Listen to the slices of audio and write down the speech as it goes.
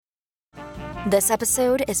This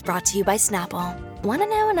episode is brought to you by Snapple. Want to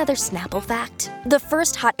know another Snapple fact? The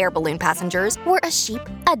first hot air balloon passengers were a sheep,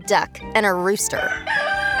 a duck, and a rooster.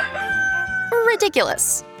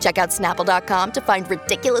 Ridiculous. Check out Snapple.com to find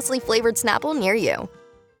ridiculously flavored Snapple near you.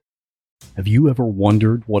 Have you ever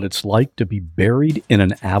wondered what it's like to be buried in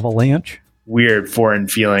an avalanche? Weird foreign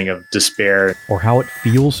feeling of despair. Or how it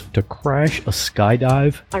feels to crash a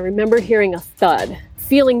skydive? I remember hearing a thud,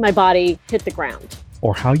 feeling my body hit the ground.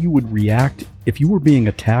 Or how you would react if you were being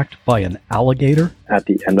attacked by an alligator? At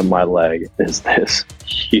the end of my leg is this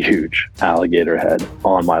huge alligator head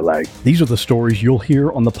on my leg. These are the stories you'll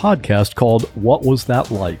hear on the podcast called What Was That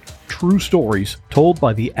Like? True stories told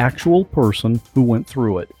by the actual person who went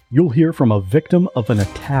through it. You'll hear from a victim of an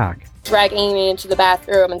attack. Dragging me into the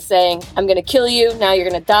bathroom and saying, I'm going to kill you, now you're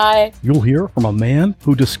going to die. You'll hear from a man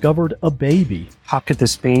who discovered a baby. How could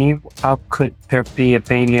this be? How could there be a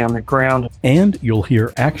baby on the ground? And you'll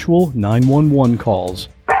hear actual 911 calls.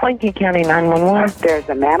 Lincoln County 911. There's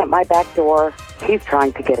a man at my back door. He's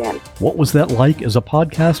trying to get in. What Was That Like is a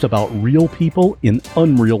podcast about real people in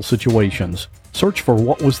unreal situations. Search for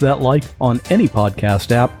What Was That Like on any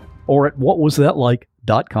podcast app or at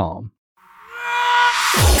whatwasthatlike.com.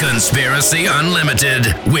 Conspiracy Unlimited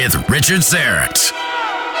with Richard Syrett.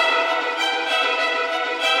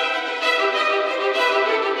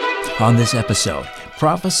 On this episode,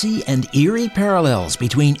 prophecy and eerie parallels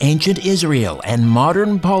between ancient Israel and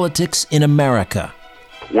modern politics in America.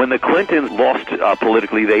 When the Clintons lost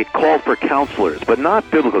politically, they called for counselors, but not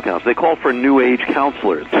biblical counselors. They called for New Age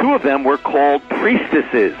counselors. Two of them were called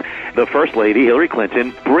priestesses. The First Lady, Hillary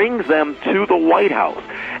Clinton, brings them to the White House.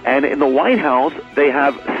 And in the White House, they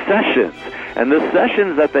have sessions. And the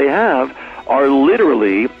sessions that they have are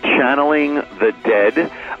literally channeling the dead,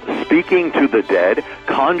 speaking to the dead,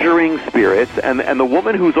 conjuring spirits. And the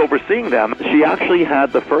woman who's overseeing them, she actually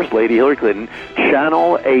had the First Lady, Hillary Clinton,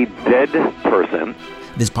 channel a dead person.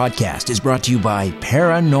 This podcast is brought to you by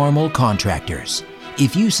Paranormal Contractors.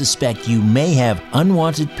 If you suspect you may have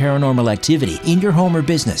unwanted paranormal activity in your home or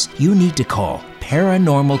business, you need to call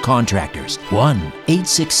Paranormal Contractors.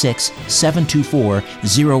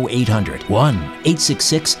 1-866-724-0800.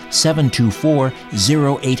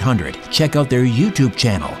 1-866-724-0800. Check out their YouTube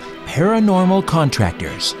channel, Paranormal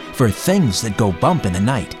Contractors, for things that go bump in the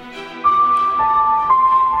night.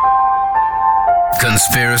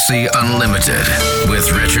 Conspiracy Unlimited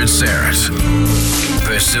with Richard Syrett.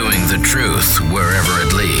 Pursuing the truth wherever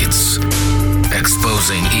it leads.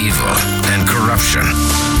 Exposing evil and corruption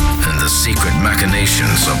and the secret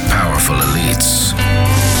machinations of powerful elites.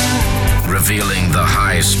 Revealing the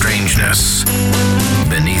high strangeness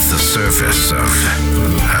beneath the surface of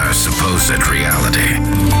our supposed reality.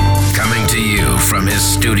 Coming to you from his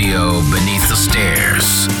studio beneath the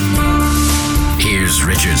stairs. Here's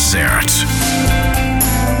Richard Syrett.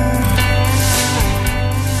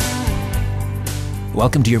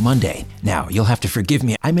 Welcome to your Monday. Now, you'll have to forgive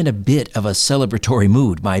me. I'm in a bit of a celebratory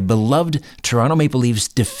mood. My beloved Toronto Maple Leafs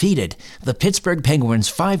defeated the Pittsburgh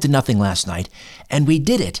Penguins 5-0 last night, and we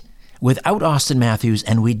did it without Austin Matthews,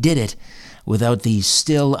 and we did it without the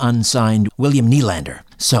still unsigned William Nylander.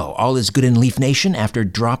 So, all is good in Leaf Nation. After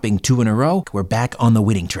dropping 2 in a row, we're back on the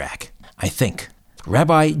winning track, I think.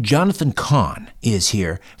 Rabbi Jonathan Cahn is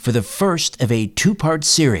here for the first of a 2-part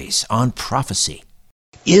series on prophecy.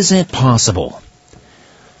 Is it possible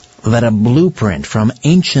that a blueprint from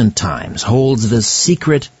ancient times holds the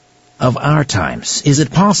secret of our times? Is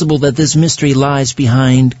it possible that this mystery lies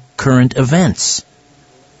behind current events?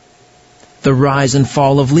 The rise and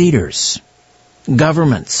fall of leaders,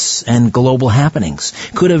 governments, and global happenings.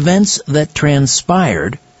 Could events that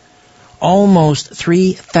transpired almost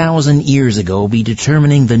 3,000 years ago be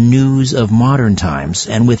determining the news of modern times,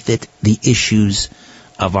 and with it the issues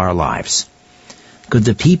of our lives? Could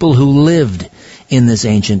the people who lived in this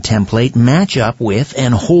ancient template match up with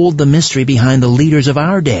and hold the mystery behind the leaders of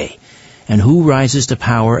our day, and who rises to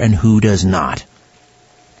power and who does not?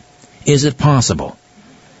 Is it possible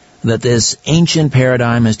that this ancient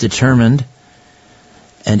paradigm has determined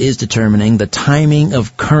and is determining the timing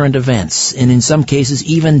of current events, and in some cases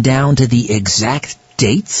even down to the exact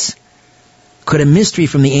dates? Could a mystery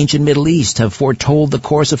from the ancient Middle East have foretold the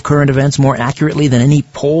course of current events more accurately than any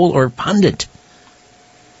poll or pundit?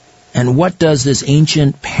 And what does this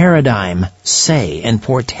ancient paradigm say and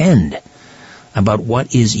portend about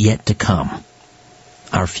what is yet to come,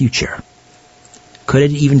 our future? Could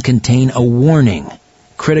it even contain a warning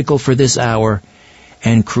critical for this hour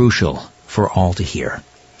and crucial for all to hear?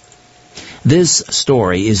 This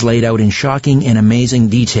story is laid out in shocking and amazing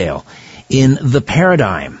detail in The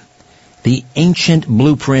Paradigm, the ancient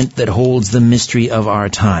blueprint that holds the mystery of our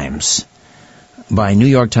times, by New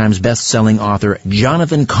York Times best-selling author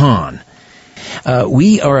Jonathan Cahn.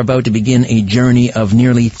 We are about to begin a journey of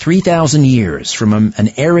nearly 3,000 years from an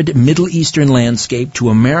arid Middle Eastern landscape to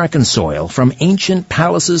American soil, from ancient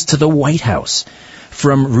palaces to the White House,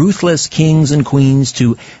 from ruthless kings and queens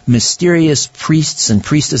to mysterious priests and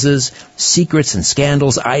priestesses, secrets and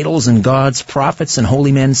scandals, idols and gods, prophets and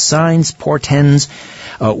holy men, signs, portends,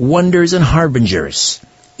 wonders and harbingers.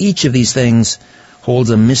 Each of these things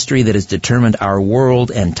holds a mystery that has determined our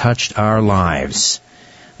world and touched our lives.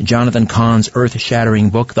 Jonathan Cahn's earth-shattering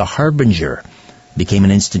book, The Harbinger, became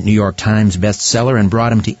an instant New York Times bestseller and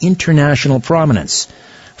brought him to international prominence,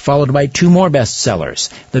 followed by two more bestsellers,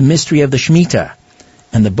 The Mystery of the Shemitah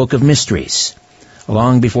and The Book of Mysteries.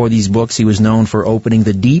 Long before these books, he was known for opening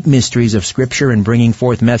the deep mysteries of Scripture and bringing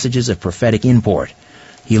forth messages of prophetic import.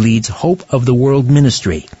 He leads Hope of the World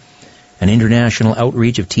Ministry, an international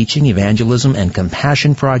outreach of teaching, evangelism, and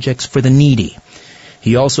compassion projects for the needy.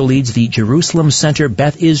 He also leads the Jerusalem Center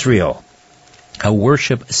Beth Israel, a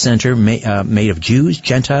worship center made of Jews,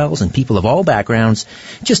 Gentiles, and people of all backgrounds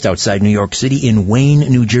just outside New York City in Wayne,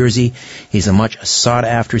 New Jersey. He's a much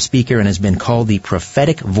sought-after speaker and has been called the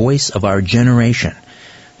prophetic voice of our generation.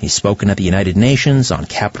 He's spoken at the United Nations, on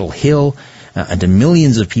Capitol Hill, and to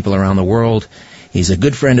millions of people around the world. He's a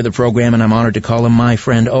good friend of the program, and I'm honored to call him my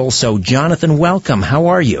friend also. Jonathan, welcome. How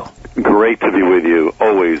are you? Great to be with you.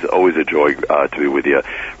 Always a joy to be with you,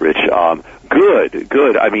 Rich.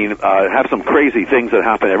 Good. I mean, have some crazy things that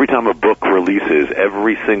happen every time a book releases.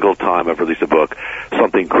 Every single time I've released a book,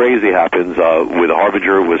 something crazy happens. With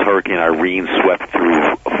Harbinger, was Hurricane Irene swept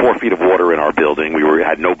through 4 feet of water in our building. We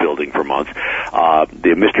had no building for months.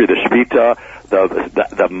 The Mystery of the Shemitah.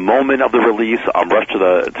 The moment of the release, I'm rushed to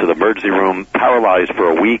the emergency room, paralyzed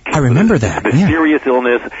for a week. I remember that. Mysterious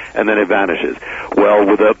illness, and then it vanishes. Well,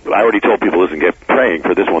 I already told people, listen, get praying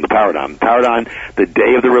for this one, the Paradigm. Paradigm, the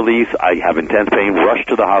day of the release, I have intense pain, rushed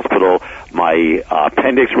to the hospital, my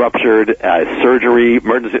appendix ruptured, surgery,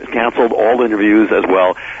 emergency canceled, all interviews as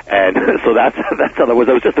well, and so that's how that was.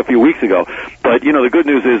 That was just a few weeks ago. But the good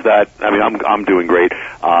news is that I'm doing great.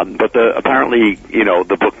 But apparently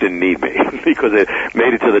the book didn't need me because it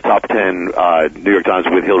made it to the top 10 New York Times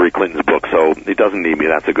with Hillary Clinton's book, so it doesn't need me.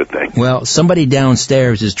 That's a good thing. Well, somebody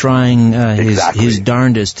downstairs is trying his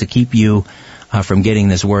darndest to keep you from getting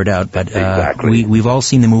this word out, but we've all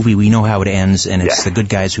seen the movie. We know how it ends, and it's the good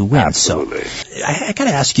guys who win. Absolutely. So I got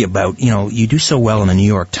to ask you about, you do so well in the New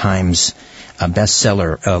York Times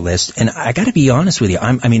bestseller list, and I got to be honest with you.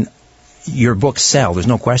 I mean, your books sell, there's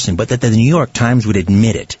no question, but that the New York Times would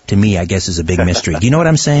admit it, to me, I guess, is a big mystery. Do you know what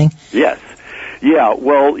I'm saying? Yes. Yeah,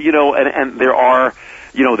 well, and there are,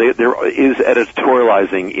 there is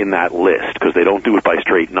editorializing in that list because they don't do it by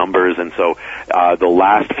straight numbers, and so the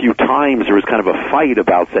last few times there was kind of a fight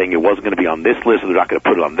about saying it wasn't going to be on this list, or they're not going to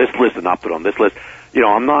put it on this list and not put it on this list.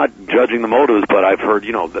 I'm not judging the motives, but I've heard,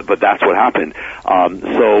 but that's what happened.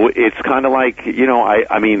 So it's kind of like,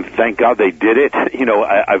 I mean, thank God they did it.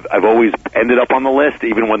 I've always ended up on the list,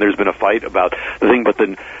 even when there's been a fight about the thing, but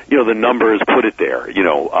then, the numbers put it there,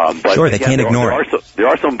 but sure, they can't ignore it. There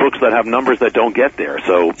are some books that have numbers that don't get there,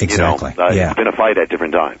 so, exactly. It's been a fight at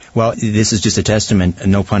different times. Well, this is just a testament,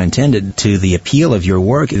 no pun intended, to the appeal of your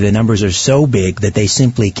work. The numbers are so big that they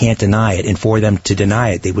simply can't deny it, and for them to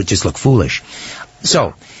deny it, they would just look foolish.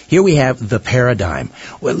 So, here we have the paradigm.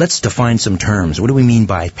 Well, let's define some terms. What do we mean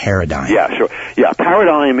by paradigm? Yeah, sure. Yeah,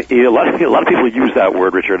 paradigm, a lot of people use that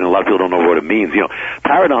word, Richard, and a lot of people don't know what it means.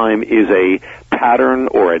 Paradigm is a pattern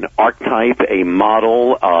or an archetype, a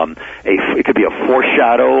model, it could be a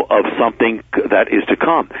foreshadow of something that is to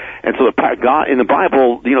come. And so God, in the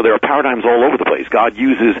Bible, there are paradigms all over the place. God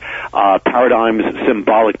uses paradigms,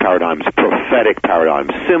 symbolic paradigms, prophetic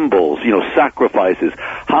paradigms, symbols, sacrifices,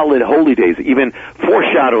 holy days, even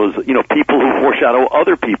foreshadows, people who foreshadow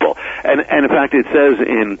other people. And in fact, it says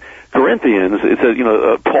in Corinthians, it says,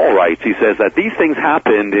 Paul writes, he says that these things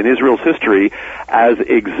happened in Israel's history as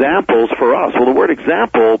examples for us. Well, the word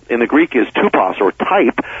example in the Greek is tupos, or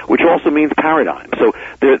type, which also means paradigm. So,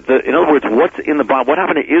 in other words, what's in the Bible, what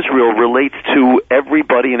happened to Israel relates to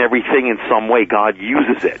everybody and everything in some way. God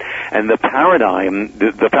uses it. And the paradigm,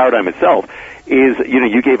 the paradigm itself is,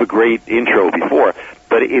 you gave a great intro before.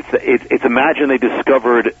 but it's imagine they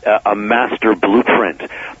discovered a master blueprint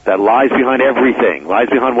that lies behind everything, lies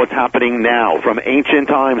behind what's happening now, from ancient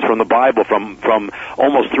times, from the Bible, from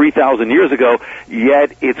almost 3,000 years ago.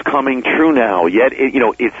 Yet it's coming true now. Yet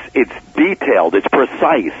it's detailed, it's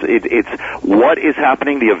precise, it's what is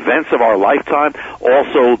happening, the events of our lifetime,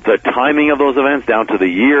 also the timing of those events down to the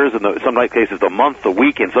years, and in some cases the month, the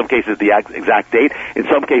week, in some cases the exact date, in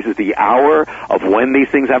some cases the hour of when these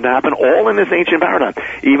things have to happen, all in this ancient paradigm.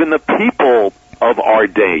 Even the people of our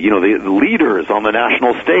day, the leaders on the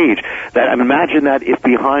national stage, that imagine that if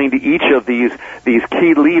behind each of these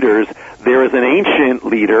key leaders there is an ancient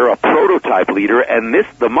leader, a prototype leader, and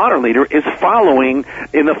the modern leader is following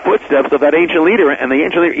in the footsteps of that ancient leader, and the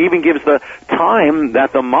ancient leader even gives the time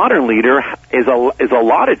that the modern leader is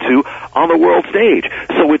allotted to on the world stage.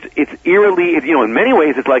 So it's eerily, in many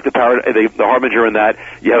ways it's like the harbinger in that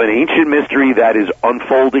you have an ancient mystery that is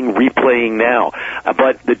unfolding, replaying now.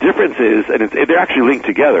 But the difference is, and they're actually linked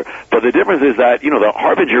together, but the difference is that, the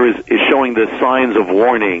harbinger is showing the signs of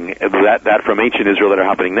warning that from ancient Israel that are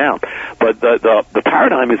happening now. But the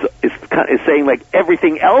paradigm is saying, like,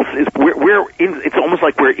 everything else is it's almost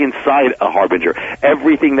like we're inside a harbinger.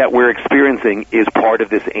 Everything that we're experiencing is part of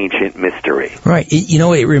this ancient mystery. Right.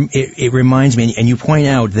 It reminds me, and you point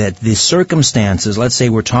out that the circumstances, let's say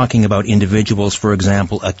we're talking about individuals, for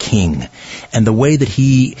example, a king, and the way that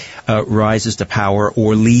he rises to power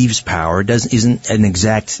or leaves power isn't an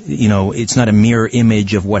exact, it's not a mirror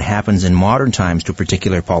image of what happens in modern times to a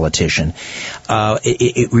particular politician.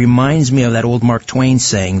 It reminds me of that old Mark Twain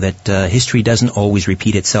saying that history doesn't always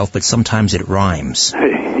repeat itself, but sometimes it rhymes.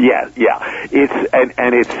 Yeah. It's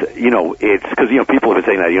because people have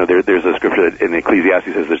been saying that there's a scripture in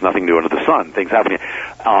Ecclesiastes says there's nothing new under the sun, things happening,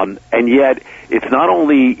 and yet it's not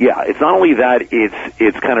only that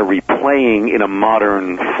it's kind of replaying in a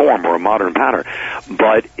modern form or a modern pattern,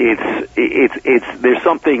 but it's there's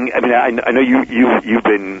something. I mean, I know you've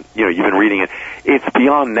been reading it. It's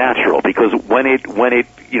beyond natural, because when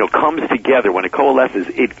it comes together, when it coalesces,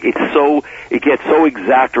 it gets so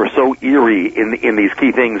exact or so eerie in these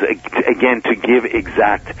key things, again, to give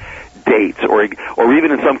exact dates, or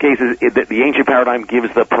even in some cases the ancient paradigm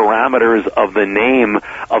gives the parameters of the name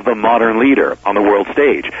of the modern leader on the world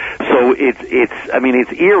stage. So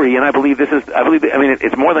it's eerie, and I believe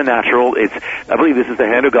it's more than natural. I believe this is the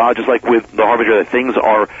hand of God, just like with the harbinger, that things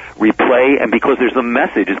are replay, and because there's a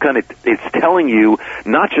message, it's telling you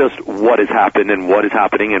not just what has happened and what is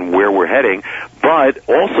happening and where we're heading, but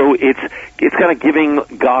also it's kind of giving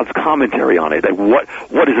God's commentary on it. Like,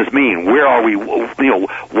 what does this mean? Where are we?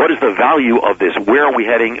 What is the value of this? Where are we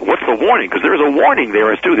heading? What's the warning? Because there's a warning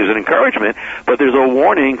there as too. There's an encouragement, but there's a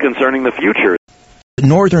warning concerning the future.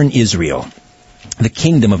 Northern Israel, the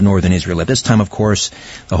kingdom of northern Israel. At this time, of course,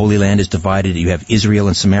 the Holy Land is divided. You have Israel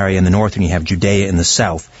and Samaria in the north, and you have Judea in the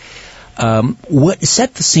south.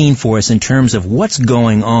 Set the scene for us in terms of what's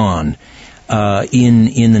going on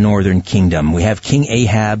in the northern kingdom. We have King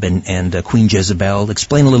Ahab and Queen Jezebel.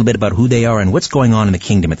 Explain a little bit about who they are and what's going on in the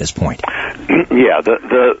kingdom at this point. Yeah,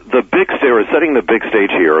 the big stage, we're setting the big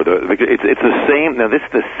stage here. It's the same. Now, this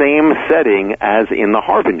is the same setting as in the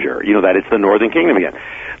harbinger. That it's the northern kingdom again.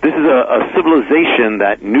 This is a civilization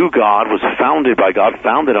that knew God, was founded by God,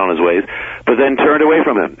 founded on his ways, but then turned away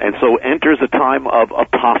from him, and so enters a time of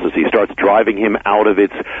apostasy. Starts driving him out of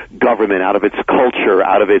its government, out of its culture,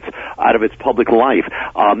 out of its public life.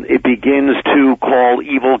 It begins to call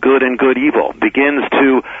evil good and good evil. Begins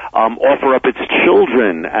to offer up its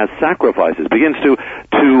children as sacrifices. Begins to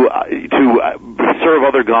serve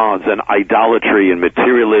other gods and idolatry and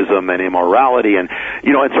materialism and immorality, and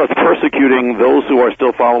it starts persecuting those who are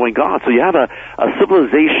still following God. So you have a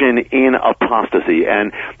civilization in apostasy.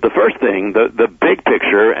 And the first thing, the big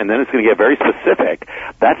picture, and then it's going to get very specific,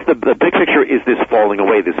 that's the big picture, is this falling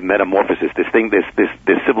away, this metamorphosis, this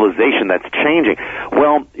civilization that's changing.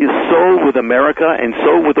 Well, so with America and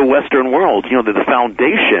so with the Western world. The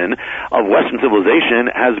foundation of Western civilization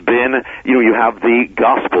has been, you have the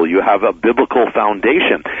gospel, you have a biblical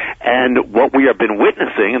foundation. And what we have been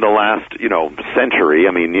witnessing in the last, century,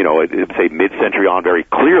 say mid-century on, very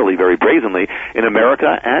clearly, very brazenly, in America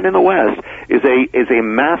and in the West, is a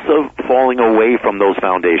massive falling away from those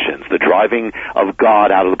foundations. The driving of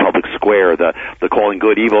God out of the public square, the calling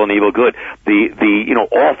good evil and evil good,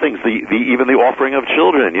 all things, even the offering of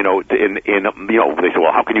children, they say,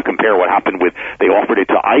 well, how can you compare what happened with, they offered it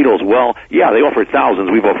to idols? Well, yeah, they offered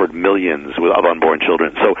thousands, we've offered millions of unborn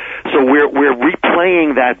children. So we're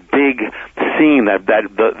replaying that big scene,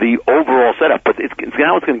 the overall setup. But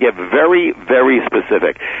now it's going to get very, very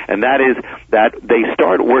specific, and that is that they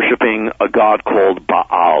start worshiping a god called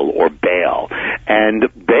Baal or Baal, and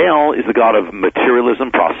Baal is the god of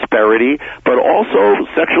materialism, prosperity, but also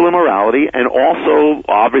sexual immorality, and also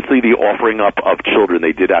obviously the offering up of children.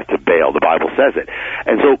 They did that to Baal. The Bible says it.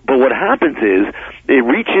 And so, but what happens is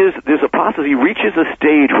this apostasy reaches a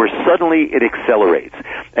stage where suddenly it accelerates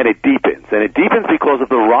and it deepens, because of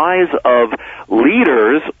the rise of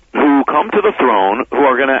leaders who come to the throne, who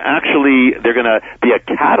are going to they're going to be a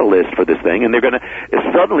catalyst for this thing, and they're going to,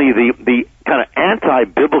 suddenly the kind of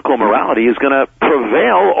anti-biblical morality is going to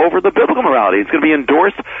prevail over the biblical morality. It's going to be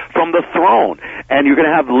endorsed from the throne, and you're going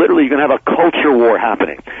to have a culture war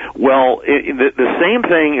happening. Well, the same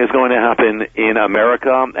thing is going to happen in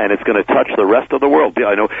America, and it's going to touch the rest of the world.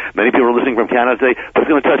 I know many people are listening from Canada today, but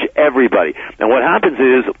it's going to touch everybody. And what happens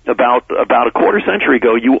is, about a quarter century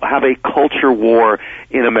ago, you have a culture war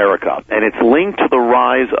in America, and it's linked to the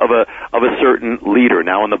rise of a certain leader.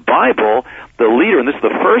 Now, in the Bible, the leader, and this is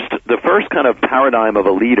the first kind of paradigm of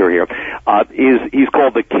a leader here, he's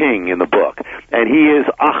called the king in the book, and he is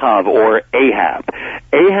Ahav or Ahab.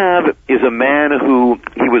 Ahab is a man who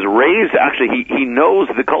he was raised. Actually, he knows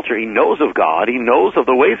the culture. He knows of God. He knows of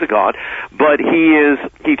the ways of God, but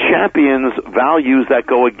he champions values that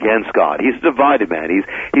go against God. He's a divided man.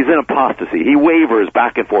 He's in apostasy. He wavers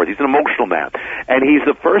back and forth. He's an emotional man, and he's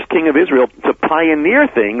the first king of Israel to pioneer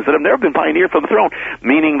things that have never been pioneered from the throne,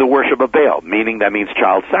 meaning the worship of Baal. Meaning that means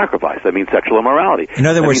child sacrifice. That means sexual immorality. In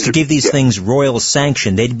other words, to give these things royal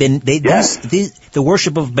sanction. The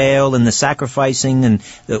worship of Baal and the sacrificing and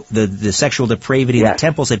the sexual depravity in the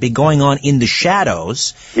temples had been going on in the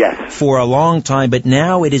shadows for a long time, but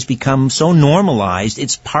now it has become so normalized,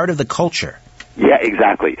 it's part of the culture. Yeah,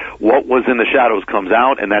 exactly. What was in the shadows comes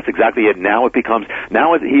out, and that's exactly it. Now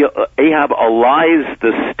Ahab allies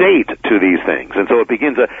the state to these things, and so it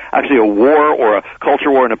begins actually a war or a culture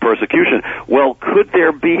war and a persecution. Well, could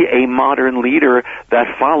there be a modern leader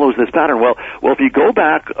that follows this pattern? Well, if you go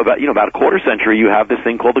back about a quarter century, you have this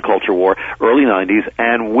thing called the culture war, early 90s,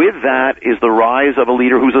 and with that is the rise of a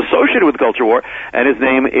leader who's associated with the culture war, and his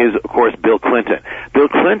name is, of course, Bill Clinton. Bill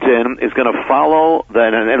Clinton is going to follow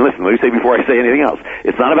that, and listen, let me say before I say anything else,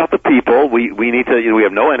 it's not about the people. We need to, we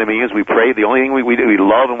have no enemies. We pray. The only thing we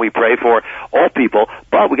love and we pray for all people,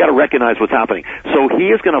 but we got to recognize what's happening. So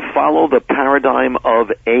he is going to follow the paradigm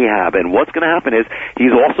of Ahab, and what's going to happen is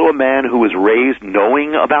he's also a man who was raised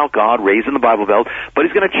knowing about God, raised in the Bible Belt, but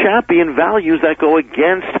he's going to champion values that go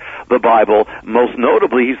against the Bible. Most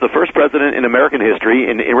notably, he's the first president in American history,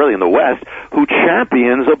 really in the West, who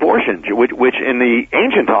champions abortion, which in the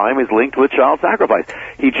ancient time is linked with child sacrifice.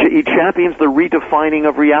 He champions the redefining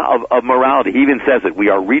of morality. He even says it. We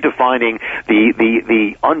are redefining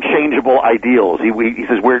the unchangeable ideals. He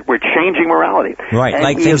says we're changing morality. Right, and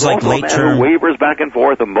like things like late term. Wavers back and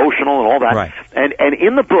forth, emotional and all that. Right. And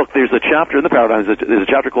in the book, there's a chapter in the Paradigms. There's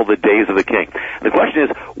a chapter called The Days of the King. The question is,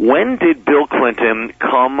 when did Bill Clinton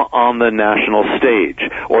come on the national stage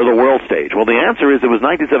or the world stage? Well, the answer is it was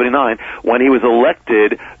 1979 when he was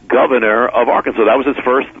elected governor of Arkansas. That was his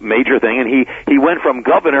first major thing, and he went from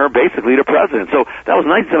governor basically to president. So that was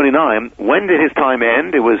 1979. When did his time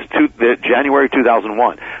end? It was January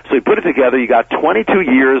 2001. So you put it together, you got 22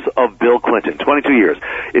 years of Bill Clinton, 22 years.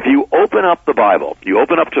 If you open up the Bible, you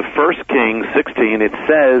open up to 1 Kings 16, it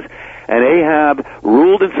says, and Ahab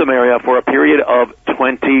ruled in Samaria for a period of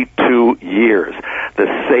 22 years. The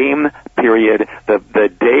same period, the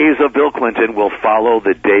days of Bill Clinton will follow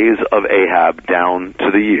the days of Ahab down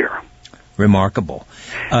to the year. Remarkable.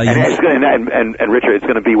 And Richard, it's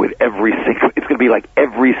going to be with it's going to be like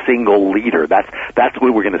every single leader. That's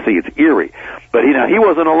what we're going to see. It's eerie. But he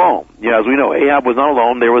wasn't alone. As we know, Ahab was not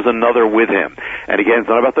alone. There was another with him. And again, it's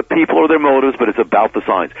not about the people or their motives, but it's about the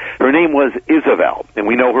signs. Her name was Isabel, and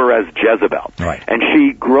we know her as Jezebel. Right. And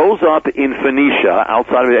she grows up in Phoenicia,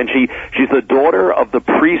 outside of it, and she's the daughter of the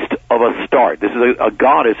priest of Astarte. This is a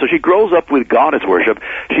goddess. So she grows up with goddess worship.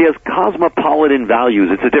 She has cosmopolitan values.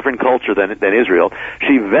 It's a different culture than Israel.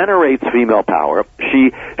 She venerates female power.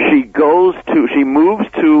 She moves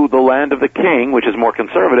to the land of the king, which is more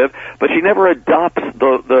conservative, but she never adopts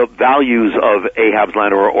the values of Ahab's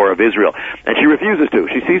land or of Israel. And she refuses to.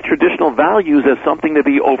 She sees traditional values as something to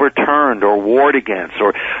be overturned or warred against,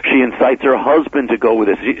 or she incites her husband to go with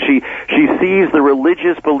this. She sees the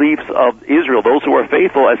religious beliefs of Israel, those who are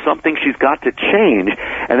faithful, as something she's got to change.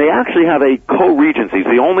 And they actually have a co-regency. It's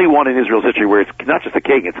the only one in Israel's history where it's not just a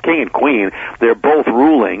king, it's king and queen. They're both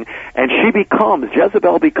ruling. And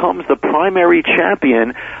Jezebel becomes the primary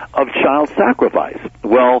champion of child sacrifice.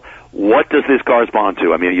 Well, what does this correspond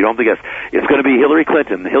to? I mean, you don't have to guess. It's going to be Hillary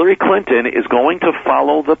Clinton. Hillary Clinton is going to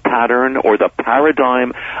follow the pattern or the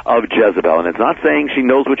paradigm of Jezebel. And it's not saying she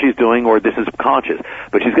knows what she's doing or this is conscious,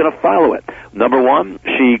 but she's going to follow it. Number one,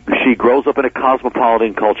 she grows up in a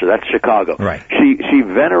cosmopolitan culture. That's Chicago. Right. She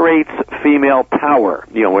venerates female power.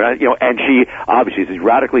 And she obviously is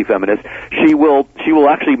radically feminist. She will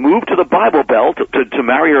actually move to the Bible Belt to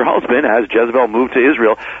marry her husband, as Jezebel moved to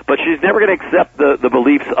Israel. But she's never going to accept the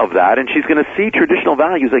beliefs of that, and she's going to see traditional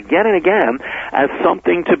values again and again as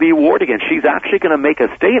something to be warred against. She's actually going to make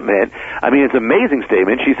a statement. I mean, it's an amazing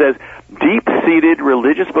statement. She says, deep-seated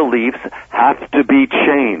religious beliefs have to be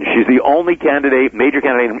changed. She's the only major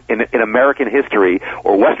candidate in American history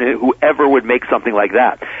or Western who ever would make something like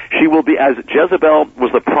that. She will be, as Jezebel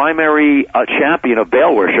was the primary champion of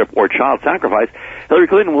Baal worship or child sacrifice, Hillary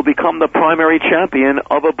Clinton will become the primary champion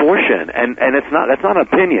of abortion. And that's not an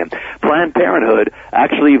opinion. Planned Parenthood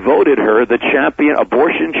actually voted her the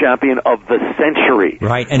abortion champion of the century.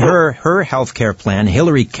 Right, and her health care plan,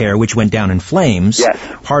 Hillary Care, which went down in flames, yes.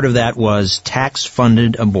 Part of that was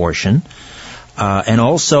tax-funded abortion. And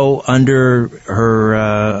also under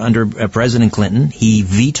President Clinton, he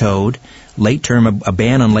vetoed a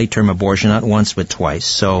ban on late-term abortion, not once but twice.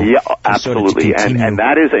 So yeah, absolutely, and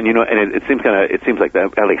that is, and it seems like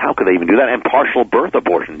that. Like, how could they even do that? And partial birth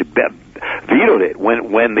abortion, vetoed it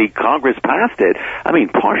when the Congress passed it. I mean,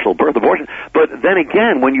 partial birth abortion. But then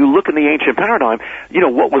again, when you look in the ancient paradigm,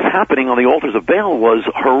 what was happening on the altars of Baal was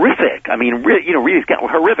horrific. I mean, really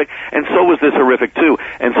horrific, and so was this horrific too.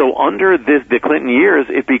 And so under the Clinton years,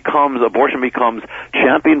 abortion becomes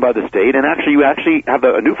championed by the state, and you actually have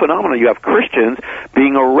a new phenomenon. You have Christians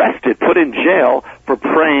being arrested, put in jail for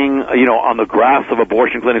praying, on the grass of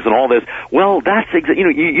abortion clinics and all this. Well, that's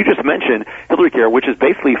you just mentioned Hillary Care, which is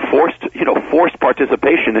basically forced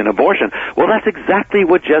participation in abortion. Well, that's exactly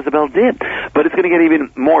what Jezebel did. But it's going to get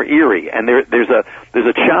even more eerie. And there's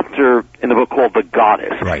a chapter in the book called The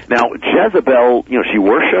Goddess. Right. Now, Jezebel, she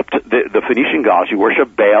worshipped the Phoenician gods. She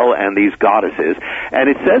worshipped Baal and these goddesses. And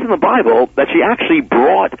it says in the Bible that she actually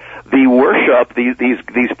brought the worship, these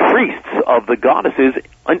priests of the goddesses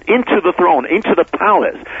into the throne, into the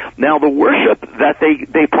palace. Now, the worship that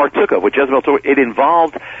they partook of with Jezebel, so it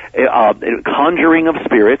involved conjuring of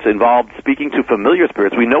spirits, involved speaking to familiar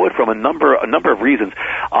spirits. We know it from a number of reasons,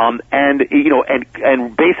 and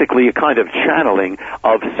basically a kind of channeling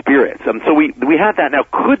of spirits. So we have that. Now,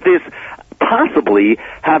 could this possibly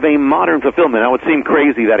have a modern fulfillment? Now, it would seem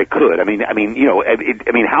crazy that it could. I mean,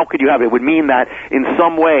 how could you have it? It would mean that in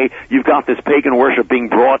some way you've got this pagan worship being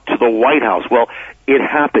brought to the White House. Well, it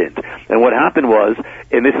happened, and what happened was,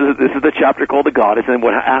 and this is the chapter called The Goddess. And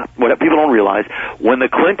what people don't realize, when the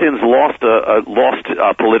Clintons lost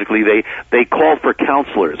politically, they called for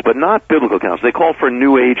counselors, but not biblical counselors. They called for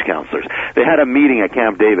New Age counselors. They had a meeting at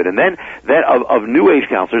Camp David, and then of New Age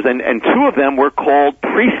counselors, and two of them were called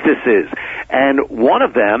priestesses. And one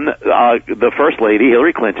of them, the First Lady,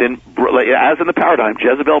 Hillary Clinton, as in the paradigm,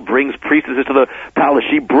 Jezebel brings priestesses to the palace.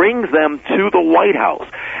 She brings them to the White House.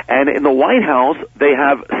 And in the White House, they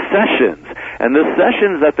have sessions. And the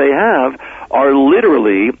sessions that they have are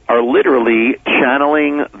literally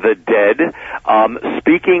channeling the dead,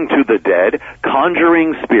 speaking to the dead,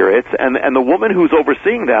 conjuring spirits, and the woman who's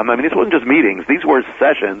overseeing them, I mean, this wasn't just meetings, these were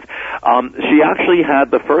sessions. She actually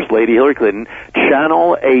had the First Lady, Hillary Clinton,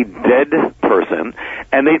 channel a dead person,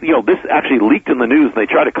 and this actually leaked in the news, and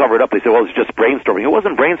they tried to cover it up. They said, well, it's just brainstorming. It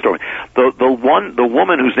wasn't brainstorming. The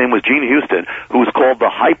woman whose name was Jean Houston, who was called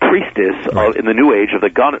the High Priestess in the New Age of the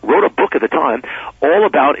God, wrote a book at the time all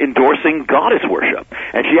about endorsing goddess worship.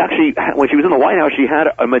 And she actually, when she was in the White House, she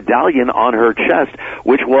had a medallion on her chest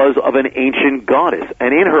which was of an ancient goddess.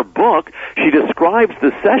 And in her book, she describes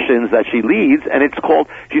the sessions that she leads, and it's called,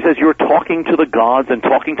 she says, you're talking to the gods and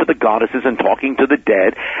talking to the goddesses and talking to the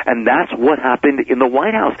dead, and that's what happened in the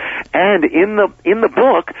White House. And in the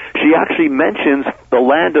book, she actually mentions the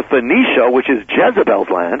land of Phoenicia, which is Jezebel's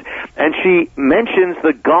land, and she mentions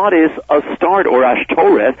the goddess Astarte or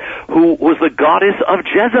Ashtoreth, who was the goddess of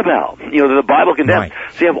Jezebel. The Bible condemns.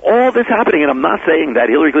 Right. So you have all this happening, and I'm not saying that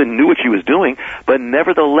Hillary Clinton knew what she was doing, but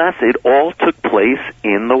nevertheless, it all took place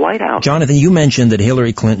in the White House. Jonathan, you mentioned that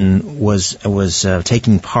Hillary Clinton was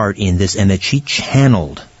taking part in this, and that she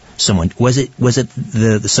channeled someone. Was it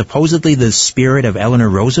the supposedly the spirit of Eleanor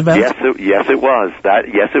Roosevelt? Yes, it was.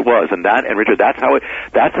 And Richard, that's how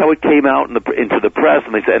it came out into the press,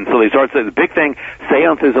 and so they started saying the big thing,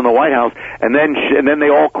 seances in the White House, and then they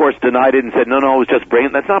all, of course, denied it and said, no, it was just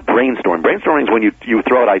that's not brainstorming. Brainstorming is when you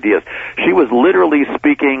throw out ideas. She was literally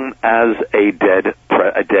speaking as a dead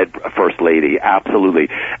first lady, absolutely,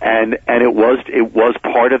 and it was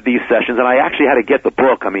part of these sessions. And I actually had to get the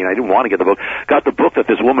book. I mean, I didn't want to get the book. Got the book that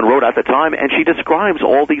this woman wrote at the time, and she describes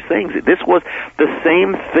all these things. This was the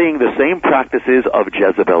same thing, the same practices of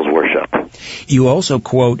Jezebel's worship. You also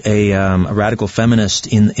quote a radical feminist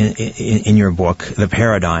in your book, The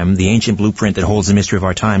Paradigm, the ancient blueprint that holds the mystery of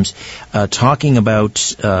our times, talking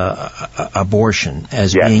about abortion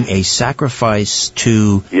as being a sacrifice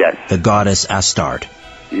to the goddess Astarte.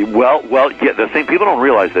 Well, yeah, the thing, people don't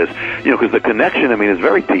realize this, because the connection, is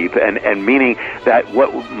very deep, and meaning that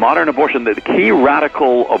what modern abortion, the key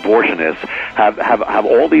radical abortionists have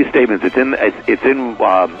all these statements. It's in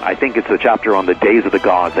I think it's the chapter on the days of the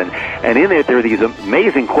gods, and in it there are these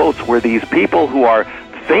amazing quotes where these people who are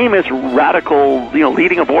famous radical,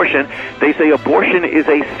 leading abortion, they say abortion is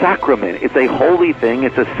a sacrament. It's a holy thing.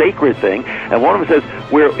 It's a sacred thing. And one of them says,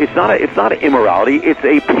 it's not an immorality. It's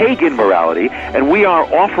a pagan morality, and we are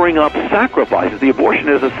offering up sacrifices. The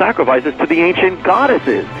abortionist is sacrifices to the ancient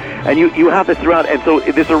goddesses. And you have this throughout, and so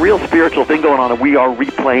there's a real spiritual thing going on, and we are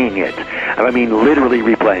replaying it. Literally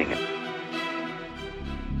replaying it.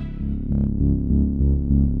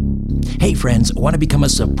 Hey friends, want to become a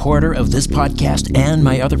supporter of this podcast and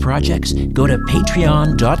my other projects? Go to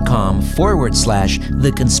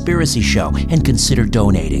patreon.com/The Conspiracy Show and consider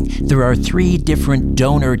donating. There are 3 different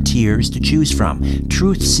donor tiers to choose from.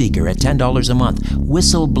 Truth Seeker at $10 a month,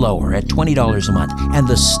 Whistleblower at $20 a month, and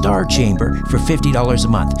the Star Chamber for $50 a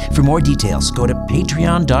month. For more details, go to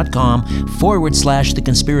patreon.com/The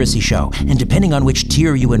Conspiracy Show. And depending on which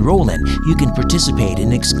tier you enroll in, you can participate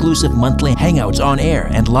in exclusive monthly hangouts on air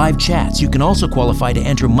and live chats. You can also qualify to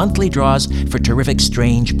enter monthly draws for terrific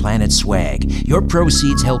Strange Planet swag. Your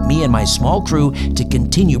proceeds help me and my small crew to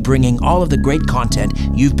continue bringing all of the great content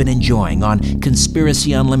you've been enjoying on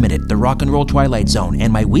Conspiracy Unlimited, The Rock and Roll Twilight Zone,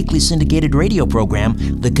 and my weekly syndicated radio program,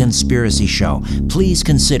 The Conspiracy Show. Please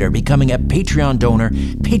consider becoming a Patreon donor,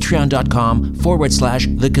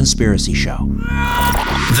 patreon.com/The Conspiracy Show.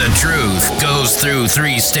 The truth goes through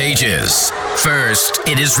 3 stages. First,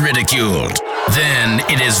 it is ridiculed. Then,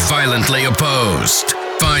 it is violently opposed.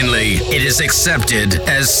 Finally, it is accepted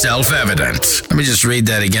as self-evident. Let me just read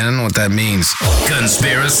that again. I don't know what that means.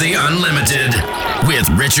 Conspiracy Unlimited with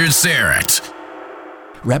Richard Syrett.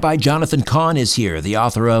 Rabbi Jonathan Cahn is here, the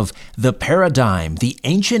author of The Paradigm, the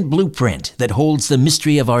ancient blueprint that holds the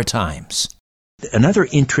mystery of our times. Another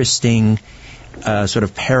interesting sort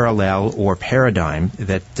of parallel or paradigm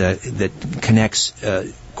that connects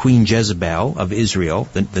Queen Jezebel of Israel,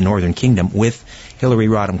 the northern kingdom, with Hillary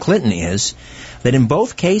Rodham Clinton is that in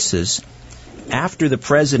both cases, after the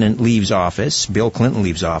president leaves office, Bill Clinton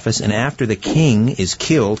leaves office, and after the king is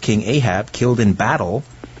killed, King Ahab, killed in battle,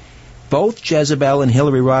 both Jezebel and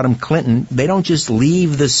Hillary Rodham Clinton, they don't just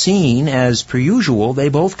leave the scene as per usual, they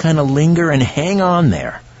both kind of linger and hang on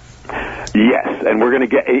there. Yes, and we're going to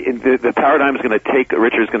get the paradigm is going to take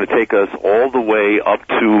Richard's going to take us all the way up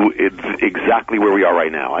to exactly where we are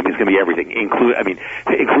right now. It's going to be everything,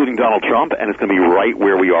 including Donald Trump, and it's going to be right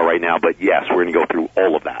where we are right now. But yes, we're going to go through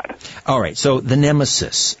all of that. All right. So the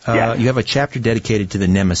Nemesis. Yes. You have a chapter dedicated to the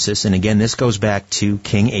Nemesis, and again, this goes back to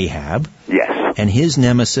King Ahab. Yes. And his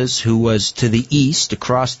nemesis, who was to the east,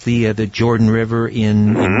 across the Jordan River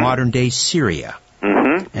in modern day Syria.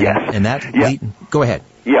 Mm-hmm. And that. Go ahead.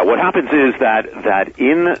 Yeah, what happens is that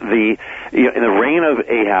in the reign of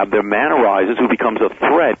Ahab, the man arises who becomes a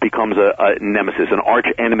threat, becomes a nemesis, an arch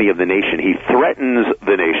enemy of the nation. He threatens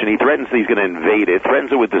the nation. He threatens that he's going to invade it,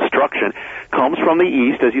 threatens it with destruction, comes from the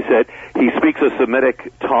east, as you said. He speaks a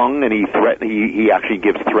Semitic tongue, and he actually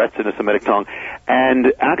gives threats in a Semitic tongue.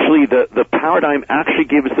 And actually, the paradigm actually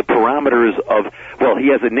gives the parameters of, well, he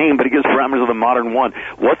has a name, but he gives parameters of the modern one.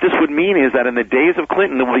 What this would mean is that in the days of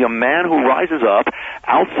Clinton, there will be a man who rises up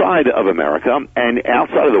outside of America and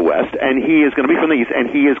outside of the West, and he is going to be from the East, and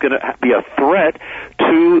he is going to be a threat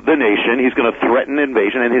to the nation. He's going to threaten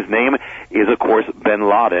invasion, and his name is, of course, Bin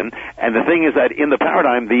Laden. And the thing is that in the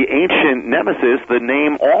paradigm, the ancient nemesis, the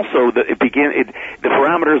name also, the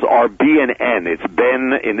parameters are B and N. It's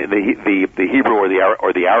Ben in the Hebrew or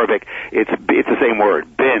the Arabic. It's the same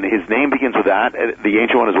word, Ben. His name begins with that, the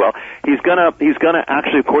ancient one as well. He's gonna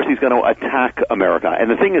actually, of course, he's going to attack America. And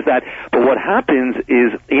the thing is that, but what happens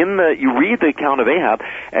is you read the account of Ahab,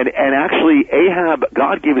 and actually Ahab,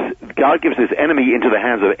 God gives his enemy into the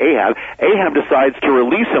hands of Ahab. Ahab decides to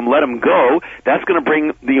release him, let him go. That's going to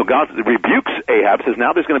bring, God rebukes Ahab, says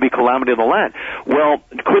now there's going to be calamity in the land. Well,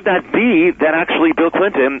 could that be that actually Bill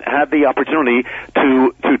Clinton had the opportunity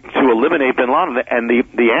to eliminate bin Laden? And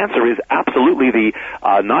the answer is absolutely. The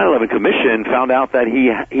 9/11 Commission found out that he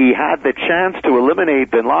had the chance to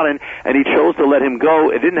eliminate bin Laden, and he chose to let him go.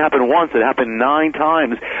 It didn't happen once; it happened 9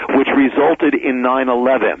 times, which resulted in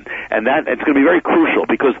 9/11. And that it's going to be very crucial,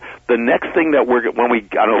 because the next thing that when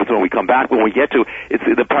we come back, when we get to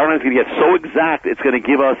the paradigm is going to get so exact, it's going to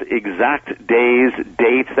give us exact days,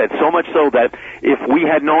 dates. That so much so that if we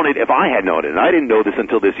had known it, if I had known it, and I didn't know this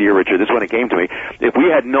until this year, Richard, this is when it came to me. If we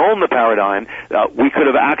had known the paradigm, we could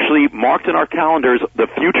have actually marked in our calendars the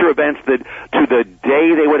future events that to the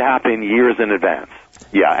day they would happen years in advance.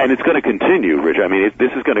 Yeah, and it's going to continue, Rich. I mean,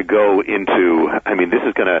 this is going to go into. I mean, this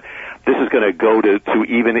is going to go to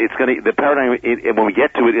even. It's going to the paradigm. When we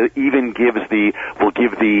get to it, it even will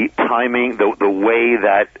give the timing, the way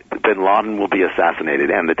that bin Laden will be assassinated,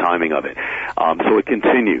 and the timing of it. So it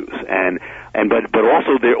continues, but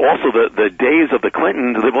also the days of the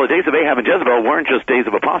Clintons, the days of Ahab and Jezebel weren't just days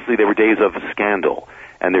of apostasy; they were days of scandal.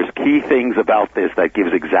 And there's key things about this that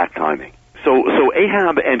gives exact timing. So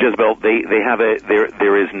Ahab and Jezebel,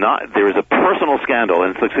 there is a personal scandal,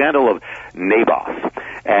 and it's the scandal of Naboth,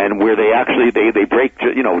 and where they break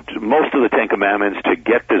most of the 10 Commandments to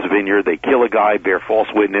get this vineyard. They kill a guy, bear false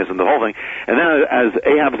witness, and the whole thing. And then as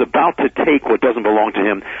Ahab is about to take what doesn't belong to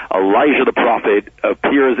him, Elijah the prophet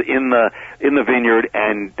appears in the vineyard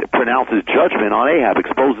and pronounces judgment on Ahab,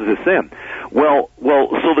 exposes his sin. Well,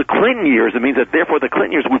 so the Clinton years, it means that therefore the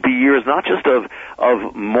Clinton years would be years not just of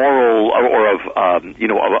moral or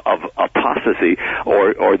of apostasy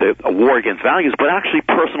or a war against values, but actually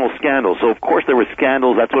personal scandals. So of course there were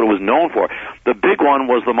scandals. That's what it was known for. The big one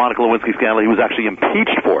was the Monica Lewinsky scandal. He was actually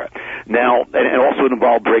impeached for it. Now, and also it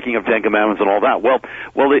involved breaking of 10 Commandments and all that. Well,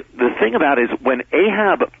 the thing about it is when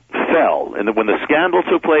Ahab fell, and when the scandal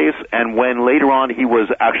took place, and when later on he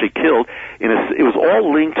was actually killed, it was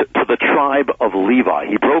all linked to the tribe of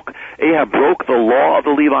Levi. Ahab broke the law of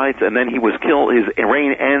the Levites, and then he was killed. His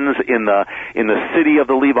reign ends in the city of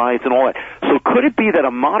the Levites and all that. So could it be that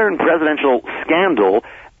a modern presidential scandal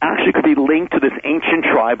actually could be linked to this ancient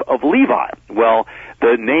tribe of Levi? Well,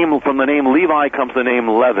 from the name Levi comes the name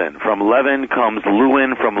Levin. From Levin comes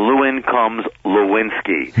Lewin. From Lewin comes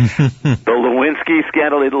Lewinsky. The Lewinsky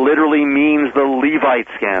scandal, it literally means the Levite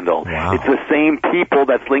scandal. Wow. It's the same people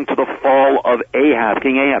that's linked to the fall of Ahab,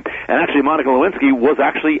 King Ahab. And actually, Monica Lewinsky was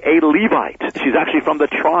actually a Levite. She's actually from the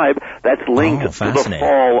tribe that's linked to the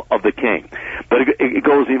fall of the king. But it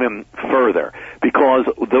goes even further, because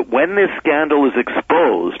when this scandal is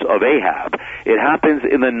exposed of Ahab, it happens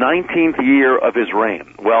in the 19th year of his reign.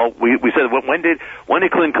 Well, we said, when did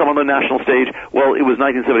Clinton come on the national stage? Well, it was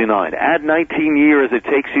 1979. Add 19 years, it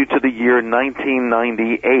takes you to the year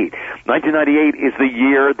 1998. 1998 is the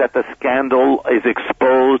year that the scandal is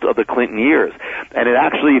exposed of the Clinton years. And it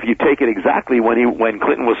actually, if you take it exactly when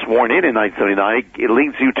Clinton was sworn in 1979, it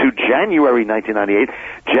leads you to January 1998.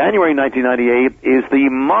 January 1998 is the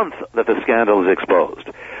month that the scandal is exposed.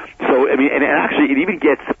 So, I mean, and actually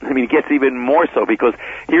it gets even more so, because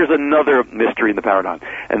here's another mystery in the paradigm,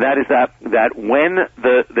 and that is that when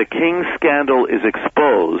the King scandal is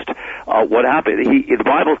exposed, what happened? The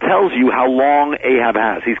Bible tells you how long Ahab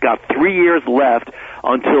has. He's got 3 years left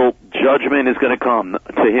until judgment is going to come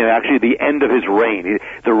to him, actually the end of his reign.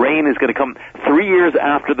 The reign is going to come 3 years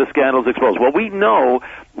after the scandal is exposed. Well, we know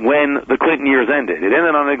when the Clinton years ended. It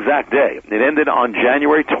ended on an exact day. It ended on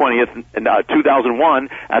January 20th, 2001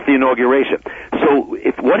 at the inauguration. So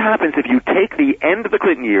what happens if you take the end of the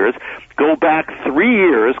Clinton years, go back 3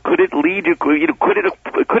 years, could it lead you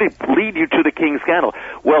to the King scandal?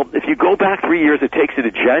 Well, if you go back 3 years, it takes you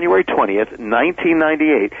to January 20th,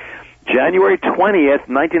 1998. January 20th,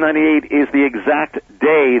 1998 is the exact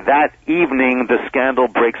day, that evening, the scandal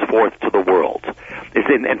breaks forth to the world.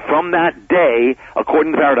 And from that day,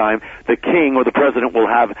 according to the paradigm, the king or the president will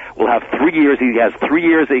have 3 years. He has 3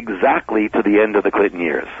 years exactly to the end of the Clinton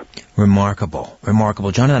years. Remarkable.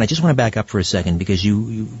 Jonathan, I just want to back up for a second, because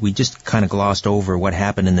we just kind of glossed over what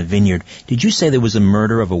happened in the vineyard. Did you say there was a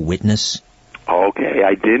murder of a witness? Okay,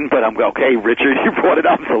 I didn't, but I'm okay. Richard, you brought it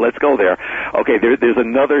up, so let's go there. Okay, there's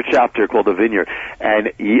another chapter called the Vineyard,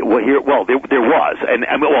 and there was, and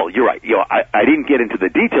you're right. I didn't get into the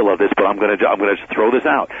detail of this, but I'm gonna throw this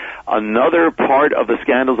out. Another part of the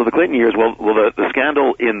scandals of the Clinton years, the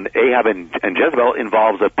scandal in Ahab and Jezebel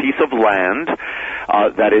involves a piece of land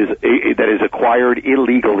that is acquired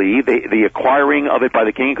illegally. The acquiring of it by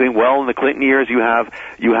the king and queen. Well, in the Clinton years, you have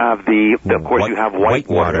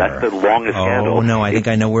Whitewater. That's the longest scandal. Oh no, I think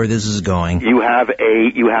I know where this is going. You have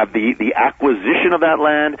the acquisition of that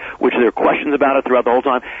land, which there are questions about it throughout the whole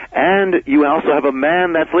time, and you also have a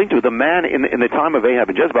man that's linked to it. The man in the time of Ahab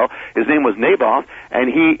and Jezebel, his name was Naboth, and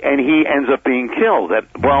he ends up being killed.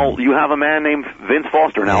 You have a man named Vince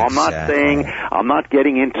Foster. Now, exactly. I'm not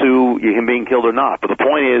getting into him being killed or not, but the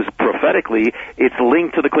point is, prophetically, it's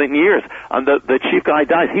linked to the Clinton years. The chief guy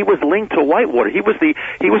dies. He was linked to Whitewater. He was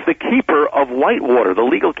the keeper of Whitewater, the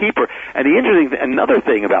legal keeper. And another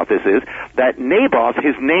thing about this is that Naboth,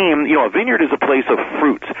 his name, a vineyard is a place of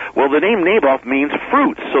fruits. Well, the name Naboth means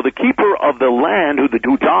fruits. So the keeper of the land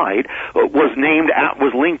who died was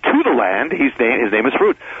linked to the land. His name is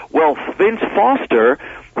fruit. Well, Vince Foster,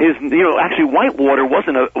 actually Whitewater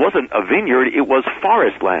wasn't a vineyard, it was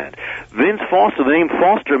forest land. Vince Foster, the name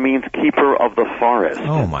Foster means keeper of the forest.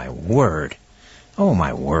 Oh my word.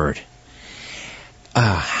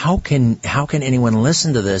 How can anyone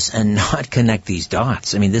listen to this and not connect these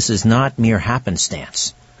dots? I mean, this is not mere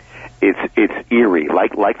happenstance. It's eerie,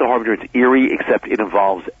 like the Harbinger. It's eerie, except it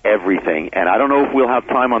involves everything. And I don't know if we'll have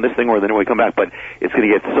time on this thing or then when we come back, but it's going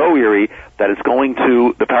to get so eerie that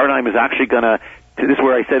the paradigm is actually going to. This is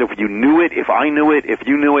where I said if you knew it, if I knew it, if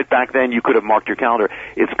you knew it back then, you could have marked your calendar.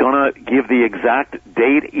 It's going to give the exact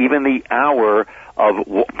date, even the hour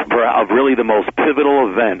of really the most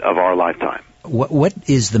pivotal event of our lifetime. What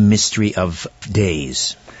is the mystery of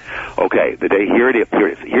days? Okay, the day, here it is.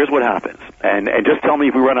 Here's what happens. And just tell me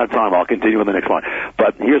if we run out of time, I'll continue with the next one.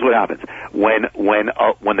 But here's what happens. When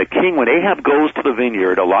Ahab goes to the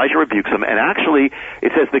vineyard, Elijah rebukes him, and actually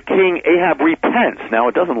it says the king Ahab repents. Now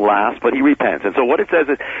it doesn't last, but he repents. And so what it says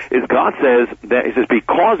is God says that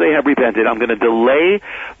because Ahab repented, I'm going to delay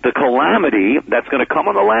the calamity that's going to come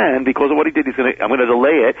on the land because of what he did. I'm going to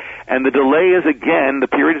delay it, and the delay is, again, the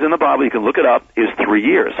period is in the Bible, you can look it up, is 3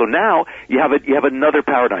 years. So now you have another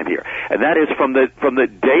paradigm here, and that is from the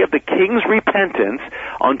day of the king's repentance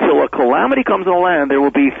until a calamity comes on the land, there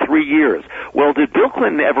will be 3 years. Well, did Bill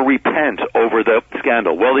Clinton ever repent over the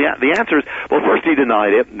scandal? Well, the answer is, first he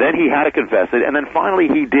denied it, then he had to confess it, and then finally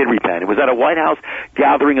he did repent. It was at a White House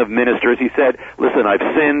gathering of ministers. He said, listen, I've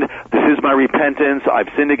sinned, this is my repentance, I've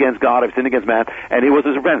sinned against God, I've sinned against man, and it was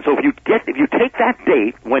his repentance. So if you take that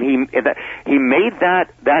date when he made that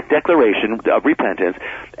declaration of repentance,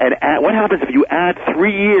 and what happens if you add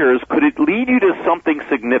 3 years? Could it lead you to something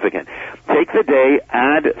significant? Take the day,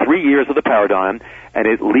 add 3 years of the paradigm, and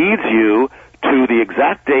it leads you to the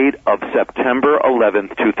exact date of September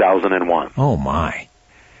 11th, 2001. Oh, my.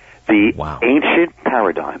 The ancient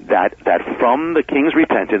paradigm that from the king's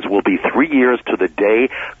repentance will be 3 years to the day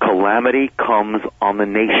calamity comes on the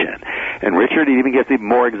nation. And Richard, it even gets even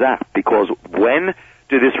more exact, because when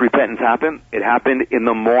did this repentance happen? It happened in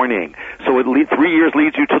the morning. So 3 years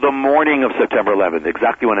leads you to the morning of September 11th,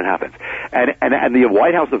 exactly when it happens. And the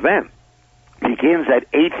White House event begins at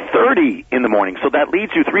 8:30 in the morning. So that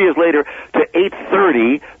leads you 3 years later to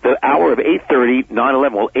 8:30, the hour of 8:30,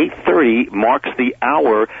 9/11. Well, 8:30 marks the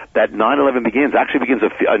hour that 9/11 begins. Actually begins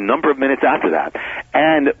a number of minutes after that.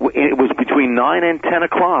 And it was between 9 and 10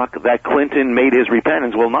 o'clock that Clinton made his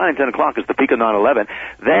repentance. Well, 9 and 10 o'clock is the peak of 9/11.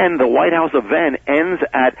 Then the White House event ends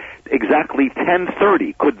at exactly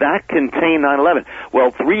 10:30. Could that contain 9/11?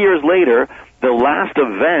 Well, 3 years later, the last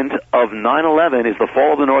event of 9/11 is the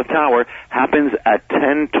fall of the North Tower, happens at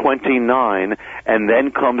 10:29, and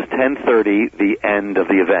then comes 10:30, the end of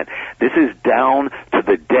the event. This is down to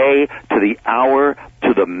the day, to the hour,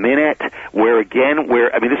 to the minute,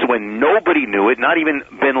 this is when nobody knew it, not even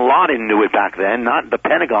bin Laden knew it back then, not the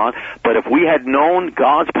Pentagon, but if we had known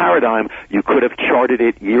God's paradigm, you could have charted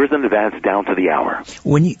it years in advance down to the hour.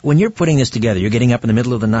 When you're putting this together, you're getting up in the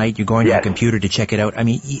middle of the night, you're going to your computer to check it out. I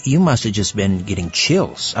mean, you must have just been getting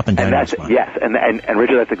chills up and down your spine. Yes, and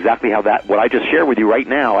Richard, that's exactly how what I just shared with you right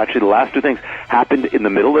now, actually the last two things happened in the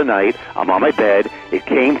middle of the night. I'm on my bed. It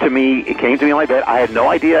came to me on my bed. I had no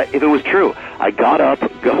idea if it was true. I got up,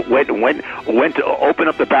 went to open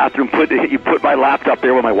up the bathroom, put my laptop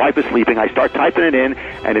there while my wife is sleeping. I start typing it in,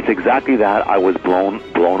 and it's exactly that. I was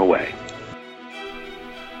blown away.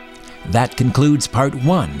 That concludes part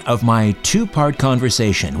 1 of my 2-part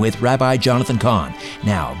conversation with Rabbi Jonathan Cahn.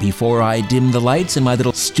 Now, before I dim the lights in my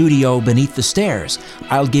little studio beneath the stairs,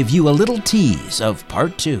 I'll give you a little tease of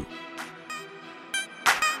part 2.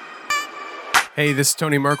 Hey, this is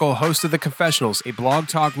Tony Merkel, host of The Confessionals, a blog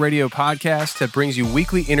talk radio podcast that brings you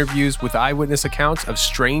weekly interviews with eyewitness accounts of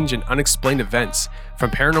strange and unexplained events.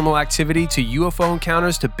 From paranormal activity to UFO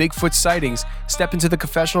encounters to Bigfoot sightings, step into The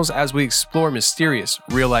Confessionals as we explore mysterious,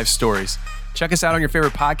 real-life stories. Check us out on your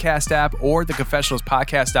favorite podcast app or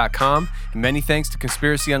theconfessionalspodcast.com. And many thanks to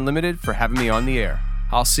Conspiracy Unlimited for having me on the air.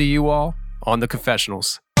 I'll see you all on The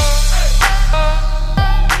Confessionals.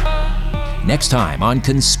 Next time on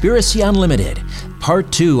Conspiracy Unlimited,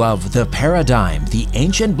 part 2 of The Paradigm, the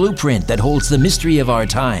ancient blueprint that holds the mystery of our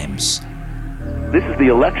times. This is the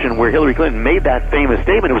election where Hillary Clinton made that famous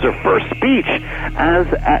statement. It was her first speech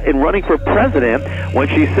in running for president when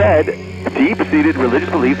she said deep-seated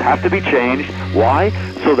religious beliefs have to be changed. Why?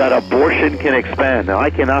 So that abortion can expand. Now,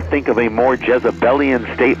 I cannot think of a more Jezebelian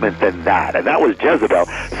statement than that. And that was Jezebel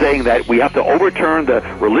saying that we have to overturn the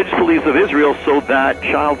religious beliefs of Israel so that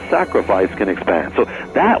child sacrifice can expand. So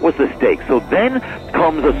that was the stake. So then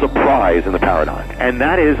comes a surprise in the paradigm. And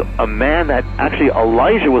that is a man that actually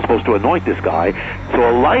Elijah was supposed to anoint this guy. So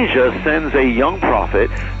Elijah sends a young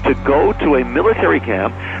prophet to go to a military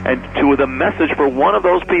camp and to the message for one of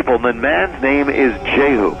those people. And the man's name is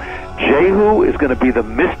Jehu. Jehu is going to be the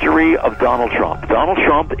mystery of Donald Trump. Donald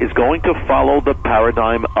Trump is going to follow the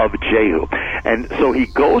paradigm of Jehu. And so he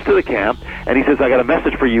goes to the camp and he says, I got a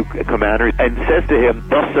message for you, Commander, and says to him,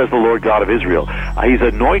 thus says the Lord God of Israel. He's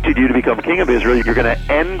anointed you to become king of Israel. You're going to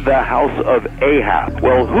end the house of Ahab.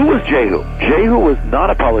 Well, who was Jehu? Jehu was not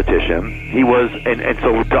a politician. He was, and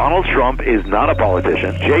so Donald Trump is not a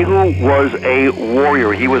politician. Jehu was a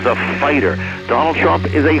warrior. He was a fighter. Donald Trump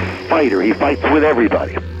is a fighter. He fights with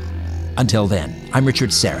everybody. Until then, I'm Richard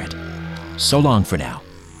Serrett. So long for now.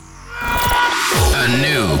 A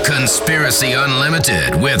new Conspiracy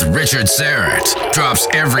Unlimited with Richard Serrett drops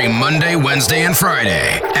every Monday, Wednesday, and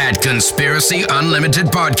Friday at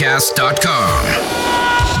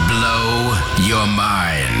conspiracyunlimitedpodcast.com. Blow your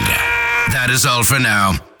mind. That is all for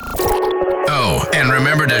now. Oh, and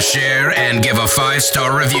remember to share and give a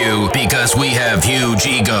 5-star review because we have huge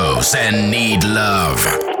egos and need love.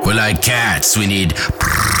 We're like cats. We need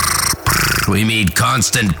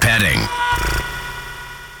constant petting.